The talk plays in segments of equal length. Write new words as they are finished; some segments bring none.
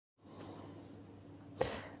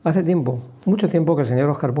Hace tiempo, mucho tiempo que el señor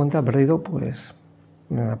Óscar Puente ha perdido, pues,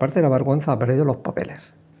 aparte de la vergüenza, ha perdido los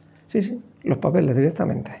papeles. Sí, los papeles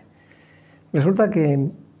directamente. Resulta que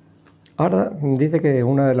ahora dice que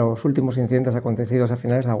uno de los últimos incidentes acontecidos a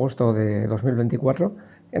finales de agosto de 2024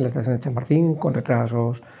 en la estación de Chamartín, con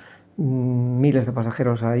retrasos, miles de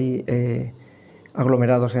pasajeros ahí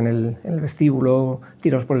aglomerados en el vestíbulo,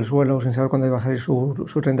 tiros por el suelo sin saber cuándo iba a salir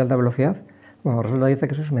su tren de alta velocidad. Bueno, resulta que dice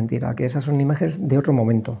que eso es mentira, que esas son imágenes de otro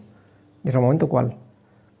momento. ¿De otro momento cuál?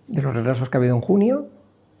 De los retrasos que ha habido en junio,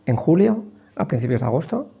 en julio, a principios de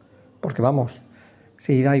agosto. Porque vamos,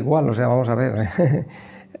 sí, da igual, o sea, vamos a ver.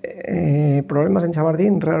 Problemas en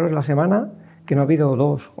Chamartín, raro en la semana que no ha habido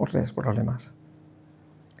 2 o 3 problemas.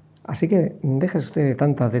 Así que déjese usted de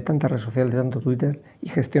tanta red social, de tanto Twitter y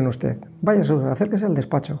gestione usted. Vaya, acérquese al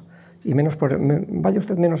despacho y vaya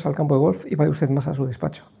usted menos al campo de golf y vaya usted más a su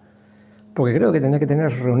despacho. Porque creo que tendría que tener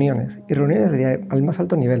reuniones, y reuniones al más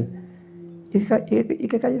alto nivel. Y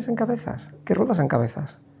que calles en cabezas, que rodas en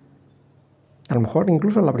cabezas. A lo mejor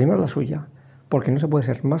incluso la primera es la suya, porque no se puede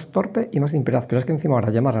ser más torpe y más imperaz. Pero es que encima ahora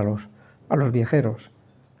llamar a los viajeros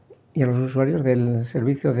y a los usuarios del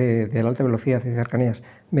servicio de la alta velocidad y cercanías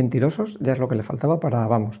mentirosos ya es lo que le faltaba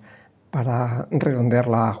para redondear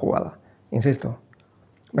la jugada. Insisto,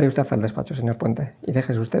 vaya usted al despacho, señor Puente, y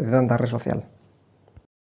déjese usted de tanta red social.